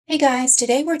Hey guys,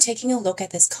 today we're taking a look at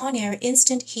this Conair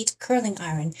Instant Heat Curling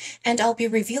Iron, and I'll be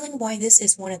revealing why this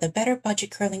is one of the better budget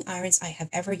curling irons I have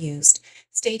ever used.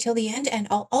 Stay till the end and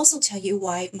I'll also tell you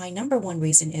why my number one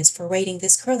reason is for rating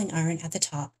this curling iron at the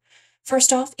top.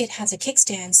 First off, it has a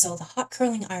kickstand so the hot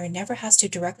curling iron never has to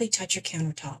directly touch your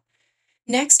countertop.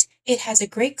 Next, it has a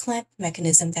great clamp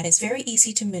mechanism that is very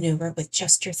easy to maneuver with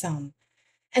just your thumb.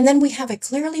 And then we have a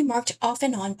clearly marked off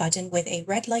and on button with a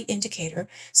red light indicator,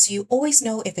 so you always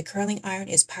know if the curling iron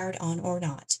is powered on or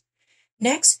not.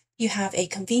 Next, you have a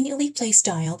conveniently placed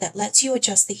dial that lets you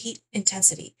adjust the heat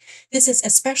intensity. This is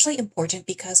especially important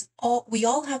because we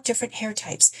all have different hair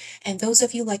types, and those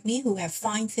of you like me who have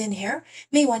fine, thin hair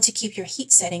may want to keep your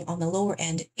heat setting on the lower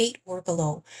end, 8 or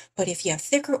below. But if you have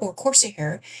thicker or coarser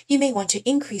hair, you may want to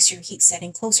increase your heat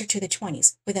setting closer to the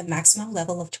 20s with a maximum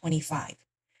level of 25.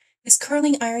 This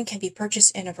curling iron can be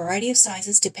purchased in a variety of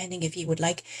sizes depending if you would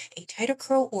like a tighter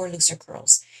curl or looser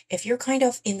curls. If you're kind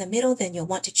of in the middle, then you'll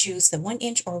want to choose the 1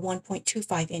 inch or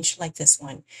 1.25 inch like this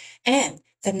one. And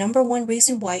the number one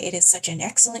reason why it is such an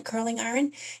excellent curling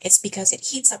iron is because it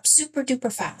heats up super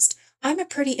duper fast. I'm a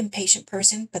pretty impatient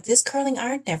person, but this curling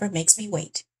iron never makes me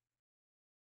wait.